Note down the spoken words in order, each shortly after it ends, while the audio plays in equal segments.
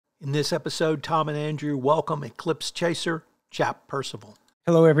In this episode, Tom and Andrew welcome Eclipse Chaser, Chap Percival.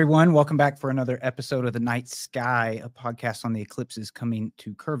 Hello, everyone. Welcome back for another episode of The Night Sky, a podcast on the eclipses coming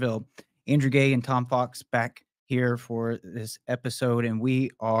to Kerrville. Andrew Gay and Tom Fox back here for this episode, and we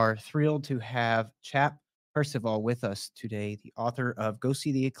are thrilled to have Chap Percival with us today, the author of Go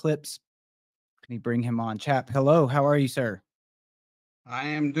See the Eclipse. Let me bring him on. Chap, hello. How are you, sir? I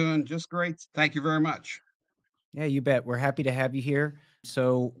am doing just great. Thank you very much. Yeah, you bet. We're happy to have you here.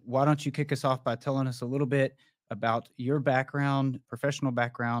 So why don't you kick us off by telling us a little bit about your background, professional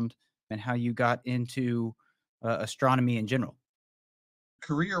background, and how you got into astronomy in general?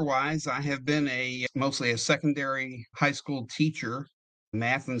 Career-wise, I have been mostly a secondary high school teacher.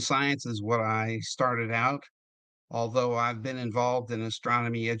 Math and science is what I started out, although I've been involved in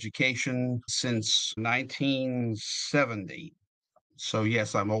astronomy education since 1970. So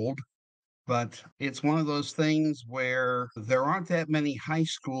yes, I'm old. But it's one of those things where there aren't that many high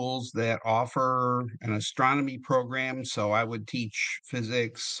schools that offer an astronomy program. So I would teach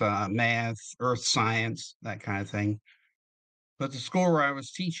physics, math, earth science, that kind of thing. But the school where I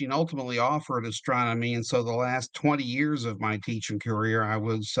was teaching ultimately offered astronomy. And so the last 20 years of my teaching career, I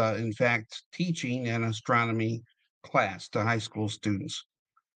was, in fact, teaching an astronomy class to high school students.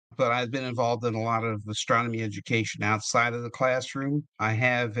 But I've been involved in a lot of astronomy education outside of the classroom. I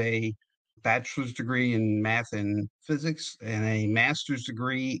have a bachelor's degree in math and physics and a master's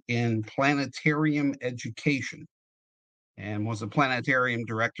degree in planetarium education, and was a planetarium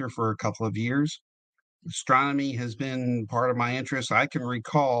director for a couple of years. Astronomy has been part of my interest. I can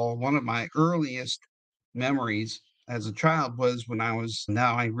recall one of my earliest memories as a child was when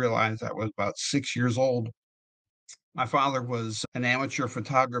now I realize I was about 6 years old. My father was an amateur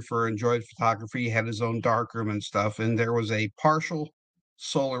photographer, enjoyed photography, had his own darkroom and stuff, and there was a partial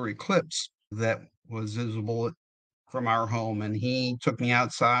solar eclipse that was visible from our home. And he took me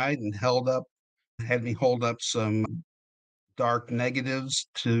outside and had me hold up some dark negatives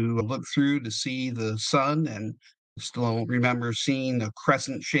to look through to see the sun. And still remember seeing a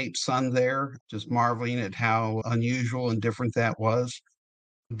crescent shaped sun there, just marveling at how unusual and different that was.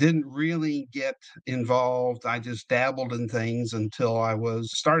 Didn't really get involved. I just dabbled in things until I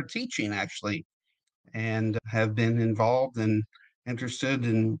was started teaching actually, and have been involved and interested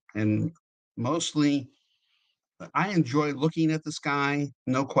in mostly I enjoy looking at the sky,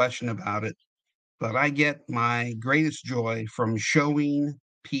 no question about it, but I get my greatest joy from showing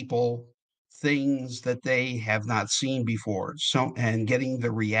people things that they have not seen before. So, and getting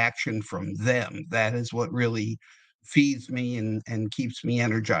the reaction from them. That is what really feeds me and keeps me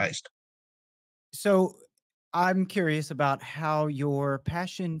energized. So I'm curious about how your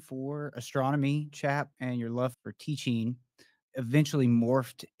passion for astronomy, Chap, and your love for teaching eventually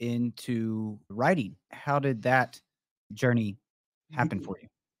morphed into writing. How did that journey happen for you?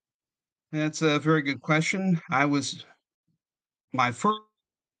 That's a very good question. My first my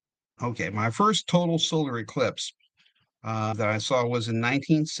first total solar eclipse that I saw was in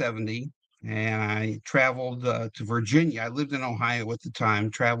 1970, and I traveled to Virginia. I lived in Ohio at the time,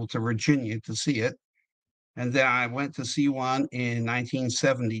 traveled to Virginia to see it. And then I went to see one in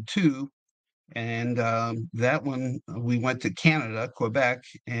 1972. And that one, we went to Canada, Quebec,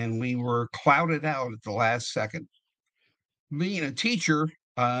 and we were clouded out at the last second. Being a teacher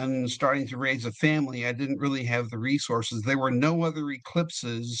and starting to raise a family, I didn't really have the resources. There were no other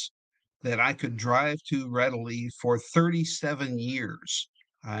eclipses that I could drive to readily for 37 years.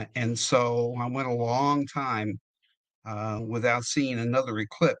 And so I went a long time without seeing another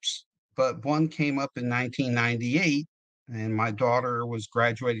eclipse. But one came up in 1998, and my daughter was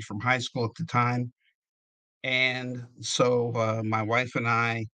graduating from high school at the time. And so my wife and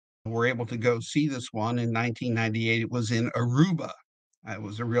I were able to go see this one in 1998. It was in Aruba. It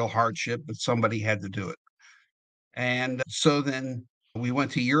was a real hardship, but somebody had to do it. And so then we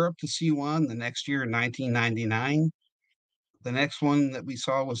went to Europe to see one the next year in 1999. The next one that we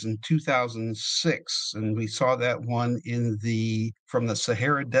saw was in 2006, and we saw that one from the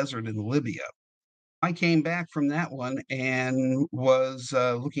Sahara Desert in Libya. I came back from that one and was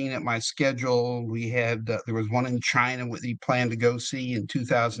looking at my schedule. There was one in China that we planned to go see in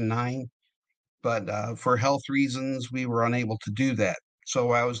 2009, but for health reasons, we were unable to do that.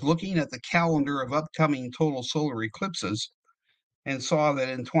 So I was looking at the calendar of upcoming total solar eclipses and saw that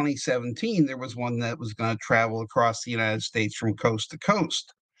in 2017 there was one that was going to travel across the United States from coast to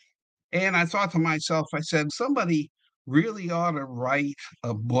coast. And I thought to myself, I said, somebody really ought to write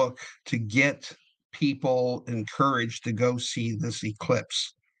a book to get people encouraged to go see this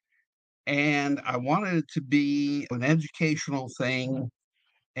eclipse. And I wanted it to be an educational thing.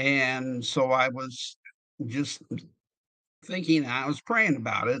 And so I was just thinking, I was praying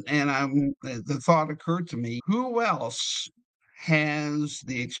about it, and the thought occurred to me, who else has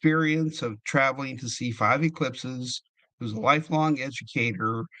the experience of traveling to see 5 eclipses, who's a lifelong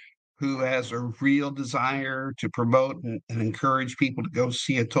educator, who has a real desire to promote and encourage people to go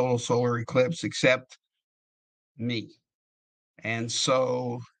see a total solar eclipse except me? And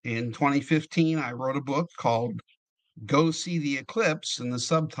so in 2015, I wrote a book called Go See the Eclipse, and the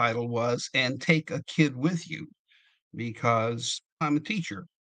subtitle was And Take a Kid With You, because I'm a teacher.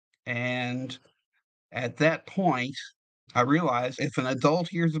 And at that point, I realized if an adult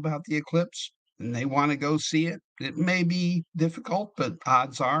hears about the eclipse and they want to go see it, it may be difficult, but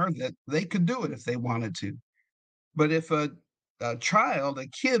odds are that they could do it if they wanted to. But if a child, a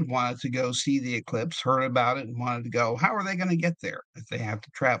kid wanted to go see the eclipse, heard about it and wanted to go, how are they going to get there if they have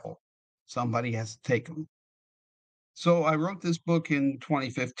to travel? Somebody has to take them. So I wrote this book in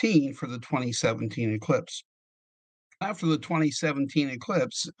 2015 for the 2017 eclipse. After the 2017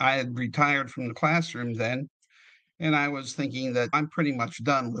 eclipse, I had retired from the classroom then, and I was thinking that I'm pretty much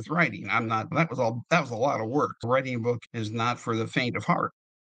done with writing. I'm not, that was a lot of work. Writing a book is not for the faint of heart.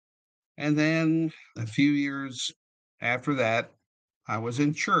 And then a few years after that, I was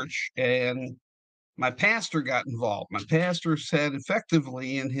in church and my pastor got involved. My pastor said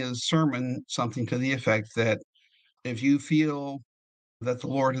effectively in his sermon something to the effect that if you feel that the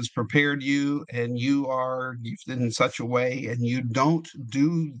Lord has prepared you and you are gifted in such a way and you don't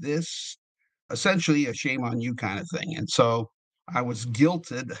do this, essentially a shame on you kind of thing. And so I was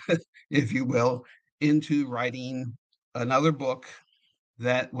guilted, if you will, into writing another book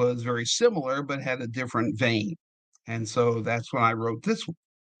that was very similar but had a different vein. And so that's when I wrote this one.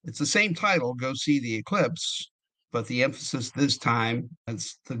 It's the same title, Go See the Eclipse, but the emphasis this time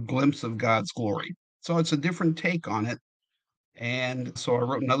is the glimpse of God's glory. So it's a different take on it. And so I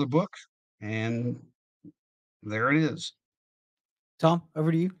wrote another book, and there it is. Tom,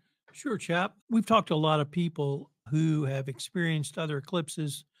 over to you. Sure, Chap. We've talked to a lot of people who have experienced other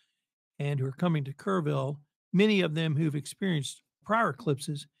eclipses and who are coming to Kerrville. Many of them who've experienced prior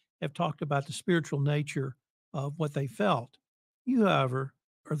eclipses have talked about the spiritual nature of what they felt. You, however,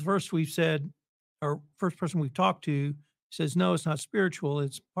 are the first we've said, or first person we've talked to says, no, it's not spiritual,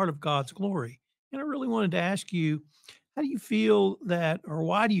 it's part of God's glory. And I really wanted to ask you, how do you feel that, or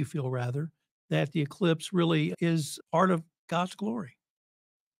why do you feel rather, that the eclipse really is part of God's glory?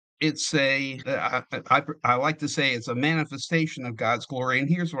 It's I like to say it's a manifestation of God's glory, and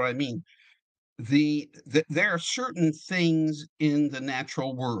here's what I mean. There are certain things in the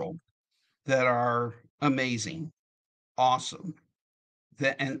natural world that are amazing, awesome,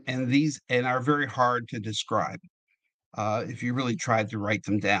 that and these and are very hard to describe if you really tried to write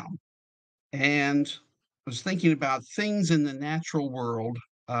them down. And I was thinking about things in the natural world.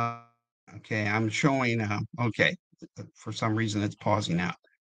 Uh, okay, I'm showing. Okay, for some reason it's pausing out.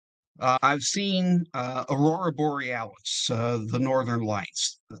 I've seen aurora borealis, the northern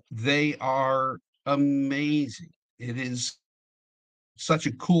lights. They are amazing. It is such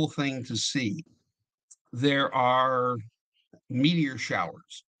a cool thing to see. There are meteor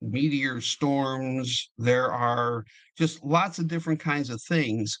showers, meteor storms. There are just lots of different kinds of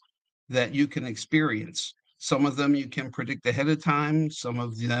things that you can experience. Some of them you can predict ahead of time, some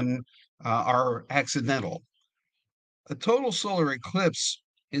of them are accidental. A total solar eclipse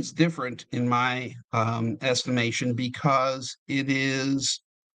is different in my estimation because it is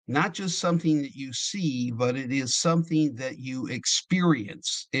not just something that you see, but it is something that you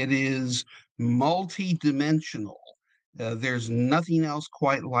experience. It is multidimensional. There's nothing else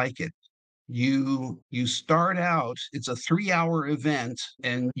quite like it. You start out, it's a 3-hour event,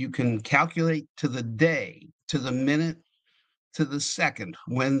 and you can calculate to the day, to the minute, to the second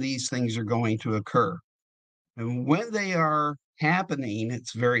when these things are going to occur. And when they are happening,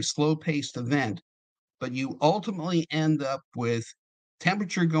 it's a very slow paced event, but you ultimately end up with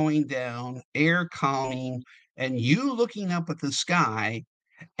temperature going down, air calming, and you looking up at the sky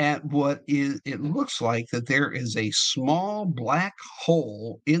at what is it looks like that there is a small black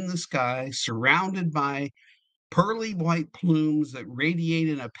hole in the sky surrounded by pearly white plumes that radiate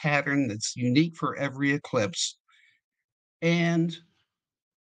in a pattern that's unique for every eclipse. And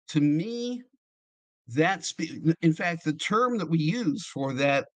to me, in fact, the term that we use for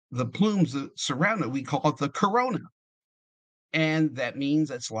that, the plumes that surround it, we call it the corona. And that means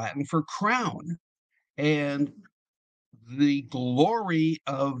that's Latin for crown. And the glory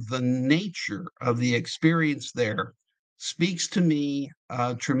of the nature of the experience there speaks to me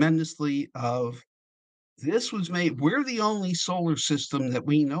tremendously of this was made. We're the only solar system that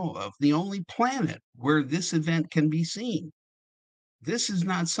we know of, the only planet where this event can be seen. this is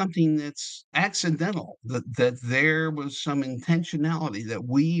not something that's accidental, that there was some intentionality, that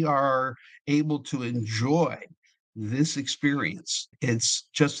we are able to enjoy this experience. It's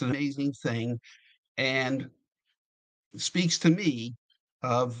just an amazing thing and speaks to me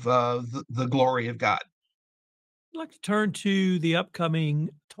of the glory of God. I'd like to turn to the upcoming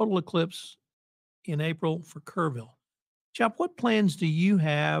total eclipse in April for Kerrville. Chap, what plans do you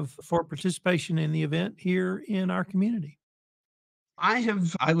have for participation in the event here in our community? I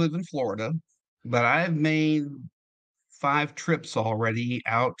live in Florida, but I've made 5 trips already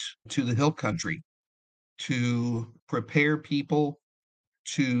out to the hill country to prepare people,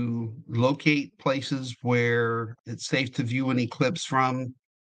 to locate places where it's safe to view an eclipse from.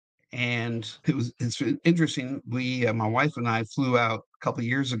 And it's interesting. My wife and I flew out a couple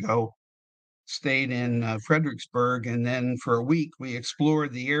years ago, stayed in Fredericksburg, and then for a week we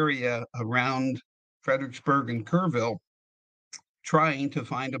explored the area around Fredericksburg and Kerrville, trying to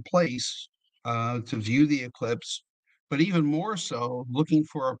find a place to view the eclipse, but even more so, looking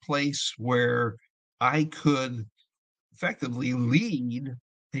for a place where I could effectively lead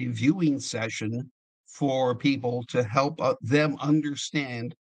a viewing session for people to help them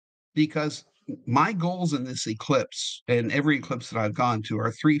understand. Because my goals in this eclipse and every eclipse that I've gone to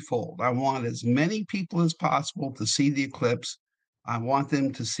are threefold. I want as many people as possible to see the eclipse. I want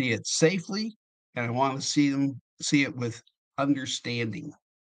them to see it safely, and I want to see them see it with understanding.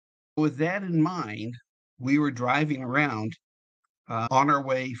 With that in mind, we were driving around on our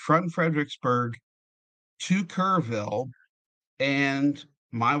way from Fredericksburg to Kerrville, and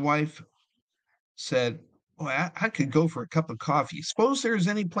my wife said, "Well, I could go for a cup of coffee. Suppose there's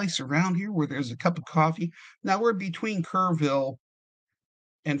any place around here where there's a cup of coffee." Now we're between Kerrville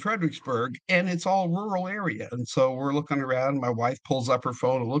and Fredericksburg, and it's all rural area. And so we're looking around. My wife pulls up her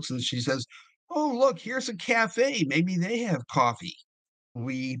phone and looks, and she says, "Oh, look, here's a cafe. Maybe they have coffee."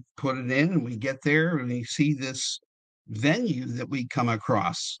 We put it in, and we get there, and we see this venue that we come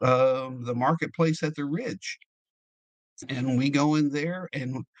across, the marketplace at the Ridge. And we go in there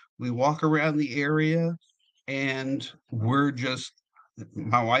and we walk around the area, and we're just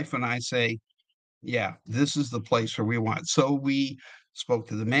my wife and I say, "Yeah, this is the place where we want." So we spoke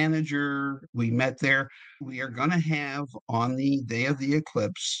to the manager, we met there. We are gonna have on the day of the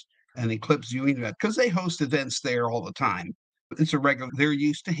eclipse, an eclipse viewing event because they host events there all the time. It's a regular they're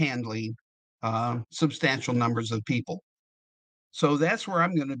used to handling, substantial numbers of people. So that's where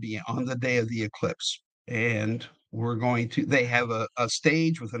I'm gonna be on the day of the eclipse, and they have a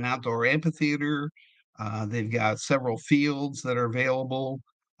stage with an outdoor amphitheater, they've got several fields that are available.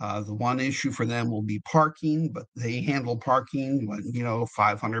 The one issue for them will be parking, but they handle parking when,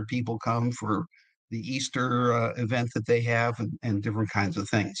 500 people come for the Easter, event that they have and different kinds of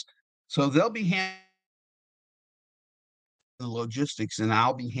things. So they'll be the logistics, and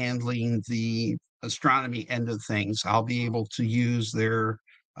I'll be handling the astronomy end of things. I'll be able to use their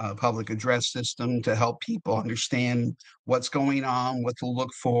public address system to help people understand what's going on, what to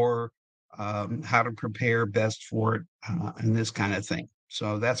look for, how to prepare best for it, and this kind of thing.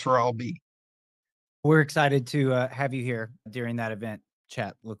 So that's where I'll be. We're excited to have you here during that event,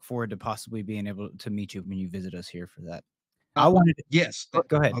 Chap. Look forward to possibly being able to meet you when you visit us here for that. I Oh, wanted to yes.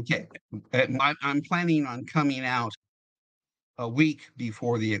 go ahead. Okay. I'm planning on coming out a week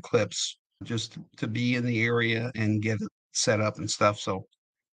before the eclipse just to be in the area and get it set up and stuff. So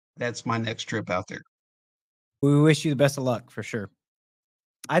that's my next trip out there. We wish you the best of luck for sure.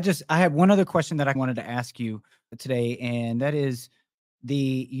 I have one other question that I wanted to ask you today, and that is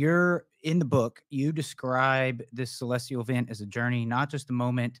you're in the book, you describe this celestial event as a journey, not just a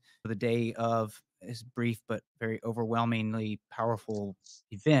moment, the day of this brief but very overwhelmingly powerful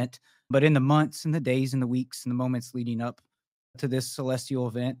event, but in the months and the days and the weeks and the moments leading up to this celestial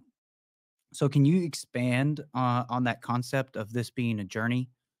event. So, can you expand on that concept of this being a journey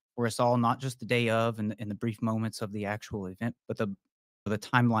for us all, not just the day of and the brief moments of the actual event, but the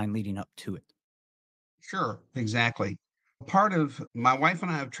timeline leading up to it? Sure, exactly. Part of my wife and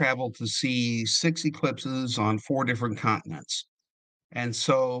I have traveled to see 6 eclipses on 4 different continents. And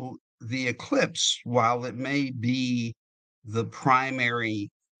so the eclipse, while it may be the primary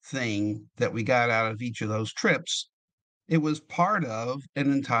thing that we got out of each of those trips, it was part of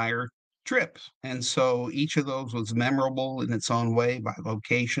an entire trip. And so each of those was memorable in its own way by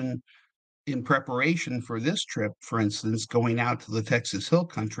location. In preparation for this trip, for instance, going out to the Texas Hill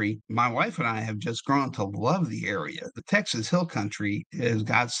Country, my wife and I have just grown to love the area. The Texas Hill Country has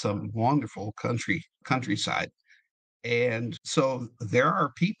got some wonderful countryside. And so there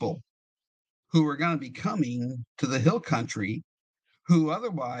are people who are going to be coming to the Hill Country who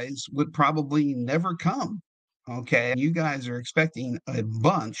otherwise would probably never come Okay. You guys are expecting a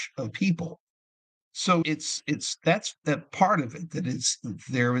bunch of people. So it's that's that part of it that it's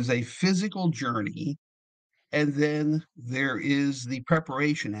there is a physical journey, and then there is the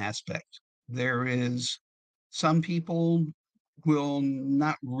preparation aspect. There is some people will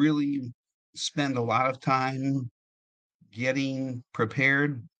not really spend a lot of time getting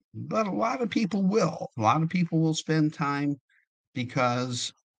prepared, but a lot of people will. A lot of people will spend time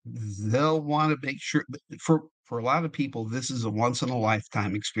because they'll want to make sure for a lot of people this is a once in a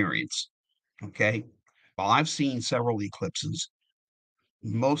lifetime experience. Okay. Well, I've seen several eclipses.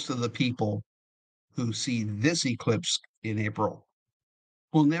 Most of the people who see this eclipse in April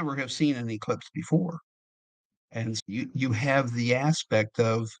will never have seen an eclipse before. And you have the aspect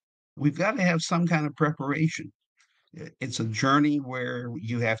of we've got to have some kind of preparation. It's a journey where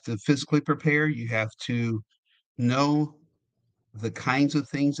you have to physically prepare, you have to know the kinds of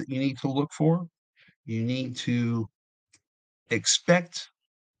things that you need to look for. You need to expect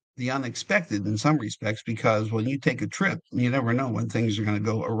the unexpected in some respects because when you take a trip, you never know when things are going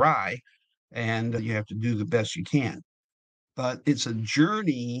to go awry and you have to do the best you can. But it's a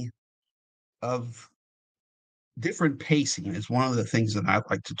journey of different pacing, is one of the things that I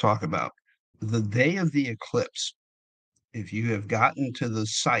like to talk about. The day of the eclipse, if you have gotten to the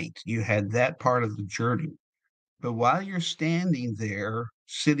site, you had that part of the journey. But while you're standing there,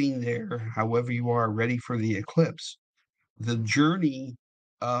 sitting there, however you are ready for the eclipse, the journey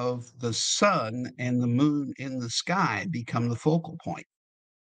of the sun and the moon in the sky become the focal point.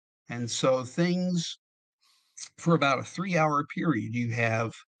 And so things for about a 3 hour period, you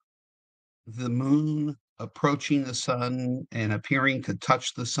have the moon approaching the sun and appearing to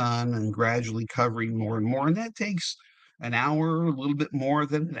touch the sun and gradually covering more and more. And that takes an hour, a little bit more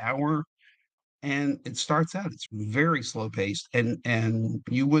than an hour. And it starts out, it's very slow paced, and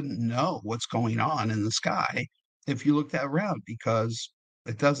you wouldn't know what's going on in the sky if you looked around because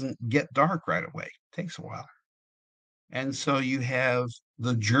it doesn't get dark right away. It takes a while. And so you have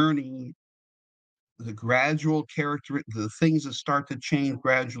the journey, the gradual character, the things that start to change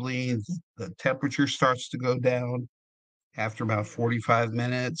gradually, the temperature starts to go down after about 45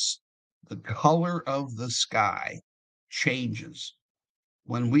 minutes. The color of the sky changes.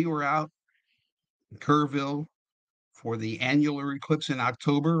 When we were out in Kerrville for the annular eclipse in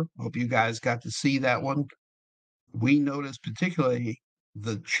October, hope you guys got to see that one. We noticed particularly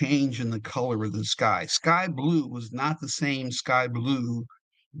the change in the color of the sky. Sky blue was not the same sky blue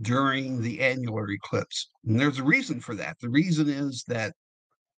during the annular eclipse. And there's a reason for that. The reason is that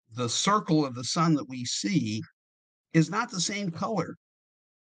the circle of the sun that we see is not the same color,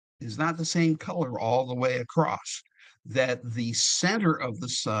 is not the same color all the way across. That the center of the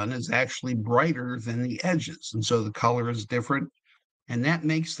sun is actually brighter than the edges. And so the color is different. And that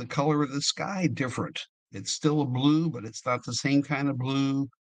makes the color of the sky different. It's still a blue, but it's not the same kind of blue.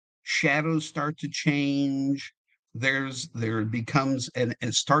 Shadows start to change. There becomes, and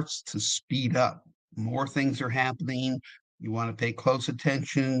it starts to speed up. More things are happening. You want to pay close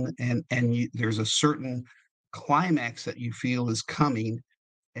attention, and there's a certain climax that you feel is coming.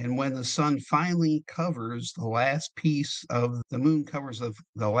 And when the sun finally covers the last piece of the moon covers of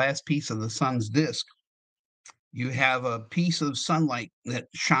the last piece of the sun's disk, you have a piece of sunlight that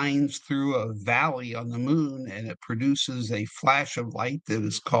shines through a valley on the moon and it produces a flash of light that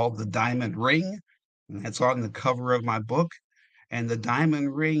is called the diamond ring. And that's on the cover of my book. And the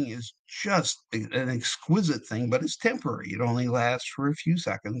diamond ring is just an exquisite thing, but it's temporary. It only lasts for a few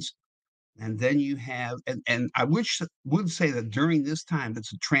seconds. And then you have, and I would say that during this time,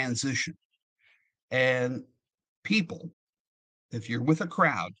 it's a transition. And people, if you're with a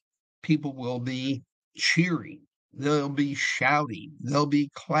crowd, people will be cheering, they'll be shouting, they'll be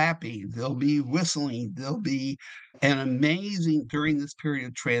clapping, they'll be whistling, they'll be an amazing during this period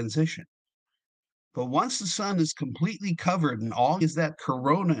of transition. But once the sun is completely covered and all is that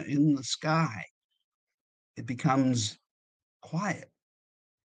corona in the sky, it becomes quiet.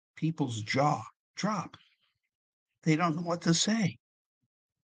 People's jaw drop. They don't know what to say.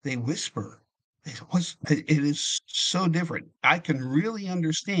 They whisper. It is so different. I can really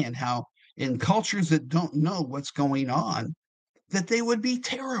understand how in cultures that don't know what's going on, that they would be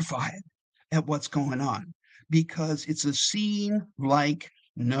terrified at what's going on because it's a scene like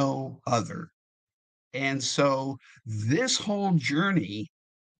no other. And so this whole journey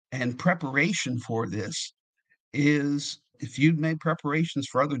and preparation for this is if you've made preparations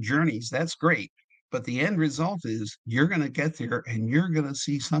for other journeys, that's great. But the end result is you're going to get there and you're going to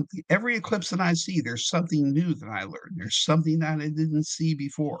see something. Every eclipse that I see, there's something new that I learned. There's something that I didn't see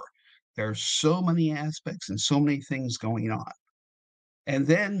before. There's so many aspects and so many things going on. And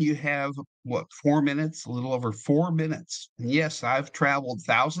then you have what, 4 minutes, a little over 4 minutes. And yes, I've traveled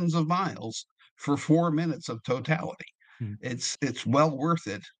thousands of miles for 4 minutes of totality. Mm. It's well worth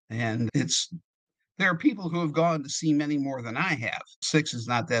it. And there are people who have gone to see many more than I have. 6 is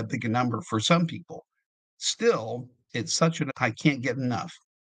not that big a number for some people. Still, it's such an I can't get enough.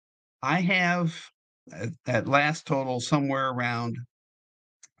 I have at last total somewhere around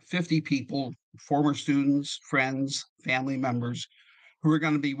 50 people, former students, friends, family members who are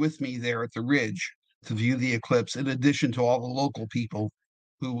going to be with me there at the Ridge to view the eclipse, in addition to all the local people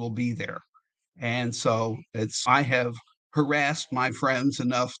who will be there. And so I have harassed my friends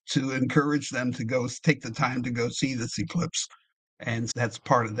enough to encourage them to go take the time to go see this eclipse. And that's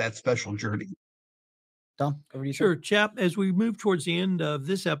part of that special journey. Tom, over to you, sir. Sure, Chap. As we move towards the end of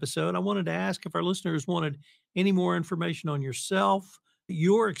this episode, I wanted to ask if our listeners wanted any more information on yourself,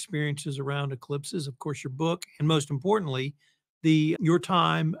 your experiences around eclipses, of course, your book, and most importantly, your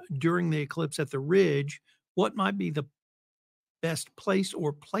time during the eclipse at the Ridge. What might be the best place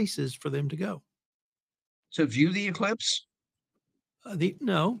or places for them to go? To view the eclipse?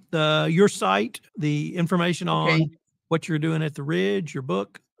 Your site, the information Okay. on what you're doing at the Ridge, your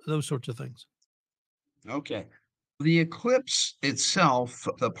book, those sorts of things. Okay. The eclipse itself,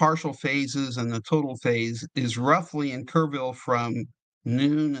 the partial phases and the total phase, is roughly in Kerrville from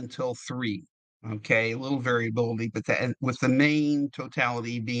noon until 3. Okay, a little variability, but with the main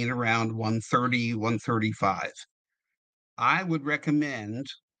totality being around 1:30, 1:35. I would recommend,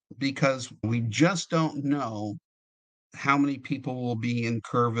 because we just don't know how many people will be in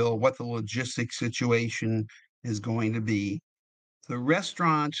Kerrville, what the logistics situation is going to be. The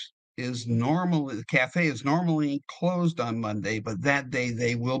cafe is normally closed on Monday, but that day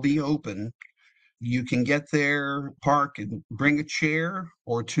they will be open. You can get there, park, and bring a chair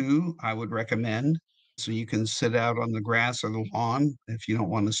or two, I would recommend. So you can sit out on the grass or the lawn if you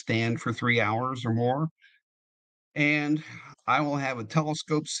don't want to stand for 3 hours or more. And I will have a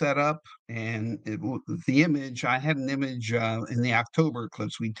telescope set up, and I had an image in the October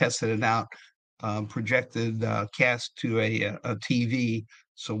eclipse. We tested it out, projected cast to a TV.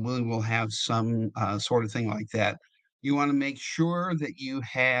 So we will have some sort of thing like that. You want to make sure that you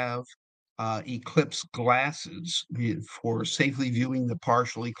have eclipse glasses for safely viewing the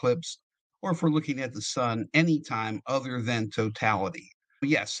partial eclipse, or for looking at the sun anytime other than totality. But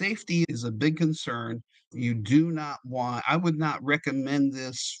yeah, safety is a big concern. I would not recommend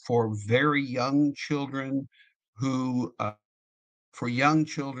this for very young children for young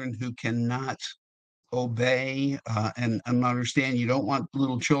children who cannot obey and understand. You don't want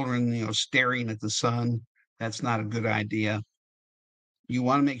little children, staring at the sun. That's not a good idea. You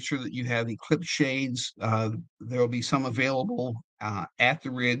want to make sure that you have eclipse shades. There will be some available at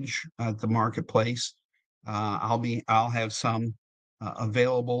the Ridge at the marketplace. I'll have some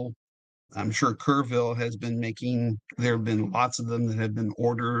available. I'm sure Kerrville has been there have been lots of them that have been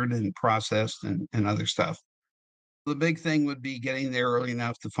ordered and processed and other stuff. The big thing would be getting there early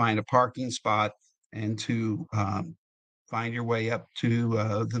enough to find a parking spot and to find your way up to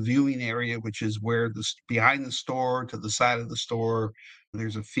the viewing area, which is behind the store, to the side of the store.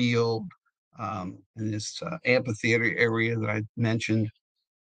 There's a field in this amphitheater area that I mentioned.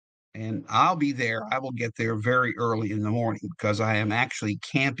 And I'll be there. I will get there very early in the morning because I am actually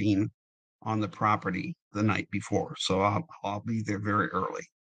camping on the property the night before. So I'll be there very early.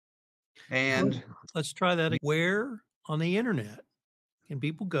 And Let's try that. Where on the internet can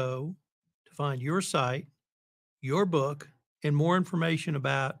people go to find your site, your book, and more information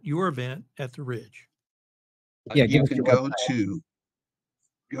about your event at the Ridge? Yeah, you can go to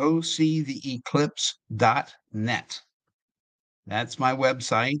goseetheeclipse.net. That's my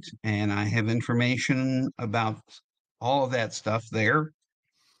website, and I have information about all of that stuff there.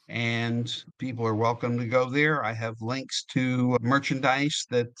 And people are welcome to go there. I have links to merchandise,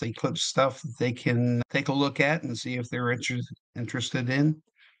 that Eclipse stuff that they can take a look at and see if they're interested in.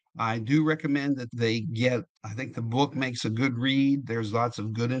 I do recommend that I think the book makes a good read. There's lots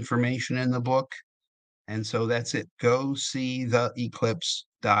of good information in the book. And so that's it.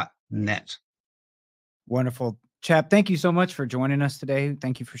 goseetheeclipse.net. Wonderful. Chap, thank you so much for joining us today.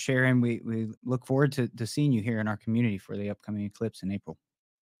 Thank you for sharing. We look forward to seeing you here in our community for the upcoming eclipse in April.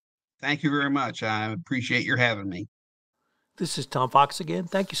 Thank you very much. I appreciate your having me. This is Tom Fox again.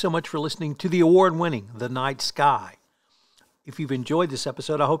 Thank you so much for listening to the award-winning The Night Sky. If you've enjoyed this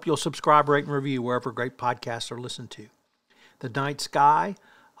episode, I hope you'll subscribe, rate, and review wherever great podcasts are listened to. The Night Sky,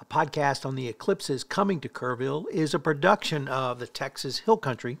 a podcast on the eclipses coming to Kerrville, is a production of the Texas Hill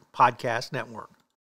Country Podcast Network.